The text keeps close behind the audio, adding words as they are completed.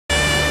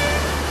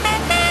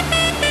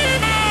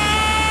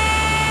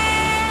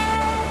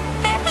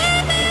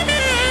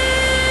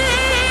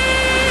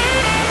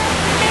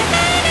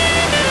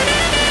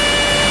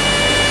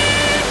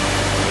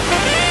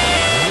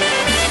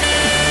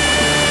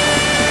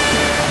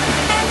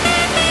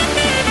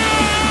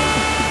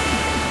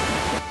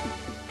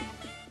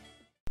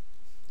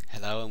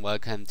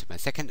welcome to my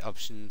second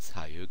options,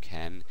 how you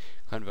can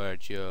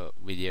convert your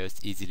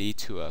videos easily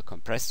to a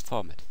compressed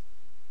format.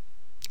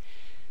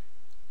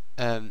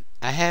 I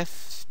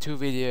have two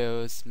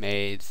videos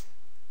made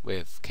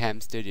with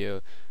CamStudio.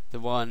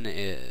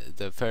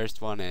 The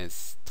first one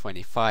is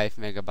 25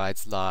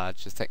 megabytes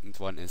large, the second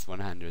one is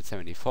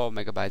 174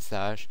 megabytes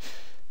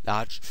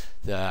large.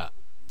 The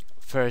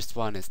first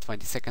one is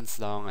 20 seconds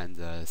long and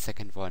the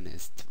second one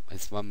is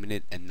 1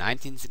 minute and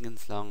 19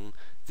 seconds long.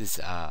 These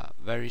are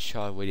very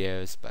short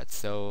videos but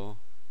so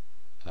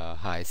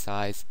high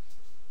size,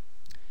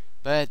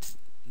 but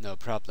no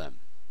problem.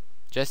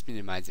 Just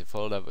minimize the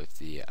folder with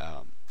the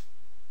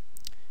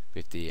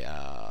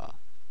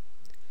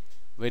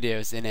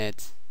videos in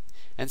it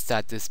and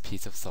start this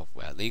piece of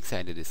software. Links are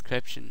in the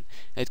description.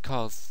 It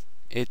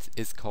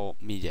is called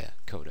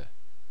MediaCoder.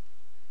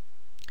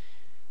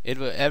 It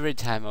will every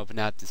time open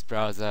up this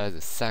browser.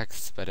 This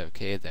sucks, but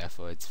okay,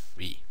 therefore it's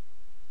free.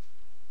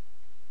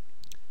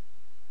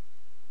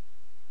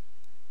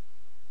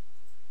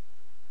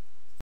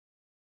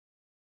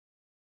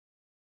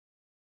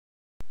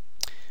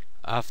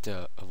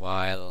 After a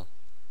while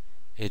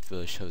it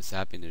will shows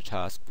up in the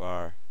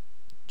taskbar.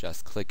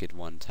 Just click it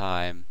one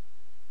time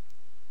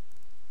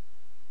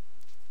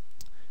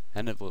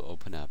and it will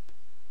open up.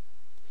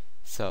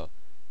 So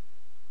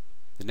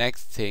the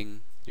next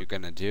thing you're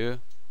gonna do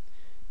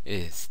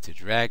is to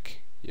drag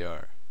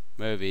your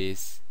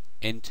movies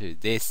into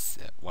this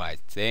white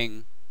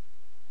thing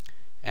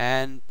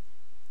and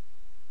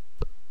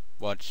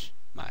watch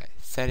my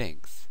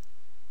settings.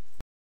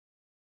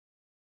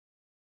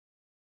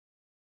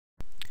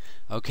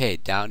 Okay,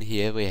 down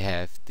here we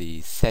have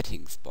the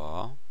settings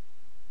bar.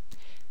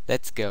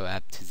 Let's go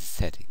up to the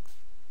settings.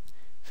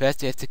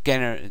 First you have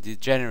the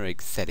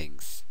generic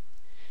settings.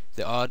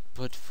 The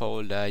output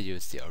folder,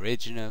 use the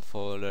original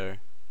folder,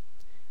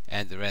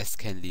 and the rest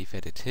can leave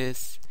it as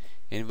is.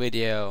 In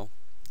video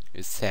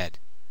you set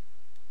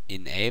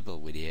enable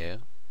video.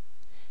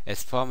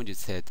 As format you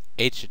set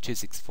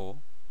H.264.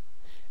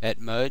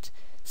 At mode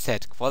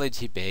set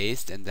quality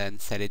based and then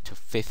set it to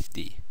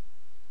 50.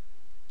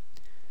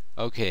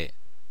 Okay,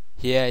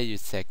 here you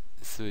select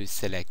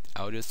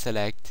audio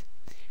select,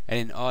 and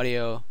in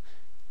audio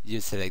you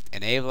select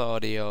enable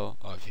audio,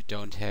 or if you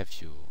don't have,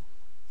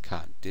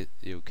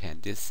 you can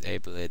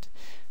disable it,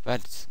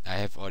 but I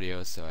have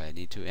audio so I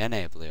need to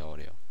enable the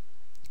audio.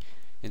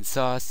 In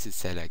source you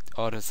select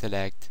auto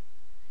select.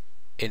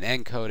 In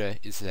encoder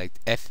you select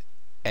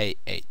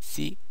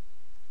FAAC.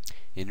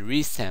 In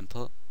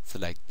resample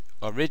select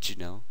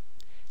original.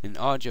 In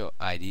audio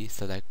ID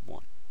select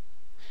 1.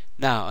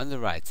 Now on the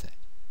right side,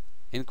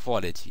 in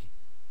quality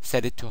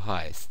set it to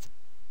highest.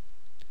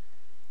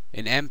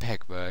 In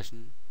MPEG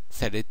version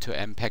set it to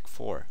MPEG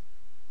 4.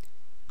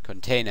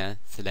 Container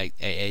select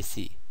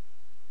AAC.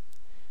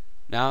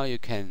 Now you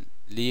can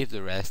leave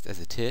the rest as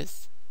it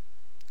is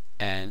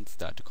and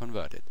start to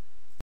convert it.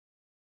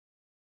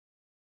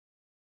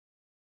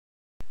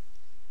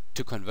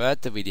 To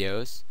convert the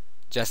videos,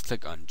 just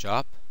click on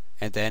Job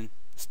and then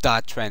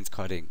Start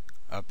Transcoding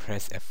or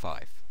press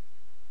F5.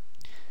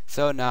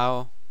 So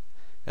now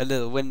a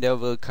little window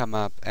will come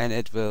up and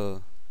it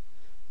will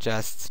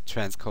just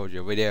transcode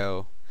your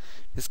video.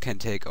 This can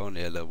take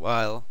only a little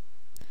while.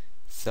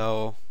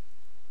 So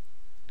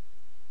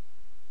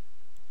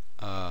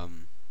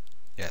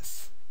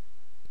yes,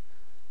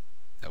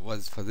 that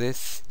was for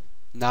this.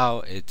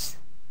 Now it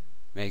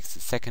makes the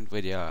second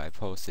video I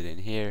posted in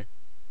here,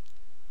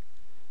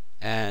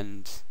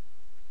 and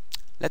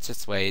let's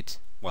just wait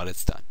while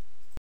it's done.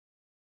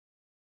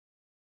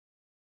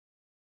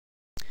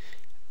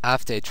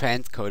 After it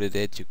transcoded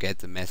it, you get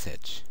the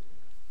message.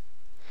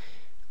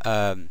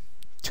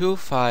 Two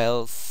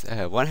files,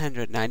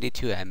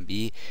 192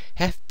 MB,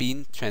 have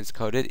been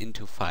transcoded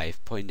into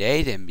 5.8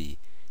 MB.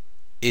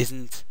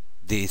 Isn't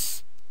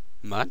this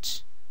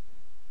much?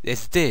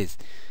 Yes, it is.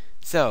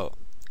 So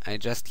I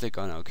just click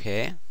on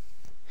OK.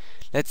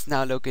 Let's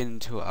now look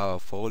into our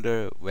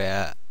folder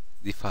where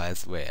the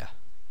files were.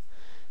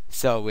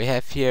 So we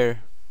have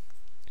here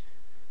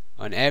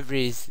on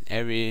every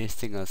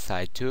single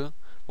side too.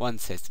 One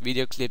says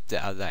video clip,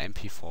 the other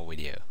MP4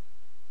 video.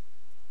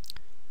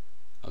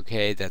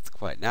 Okay, that's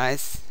quite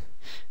nice.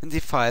 And the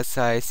file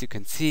size, you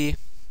can see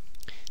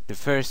the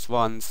first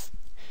one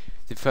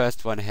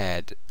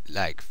had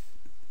like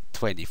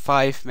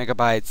 25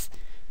 megabytes,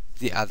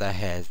 the other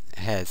has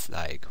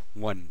like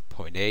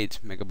 1.8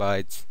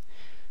 megabytes.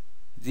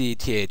 The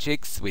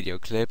THX video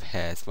clip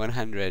has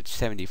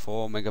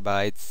 174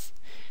 megabytes,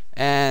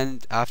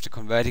 and after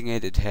converting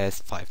it, it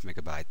has 5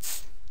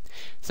 megabytes.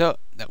 So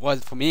that was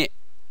it for me.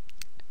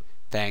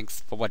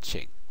 Thanks for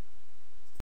watching.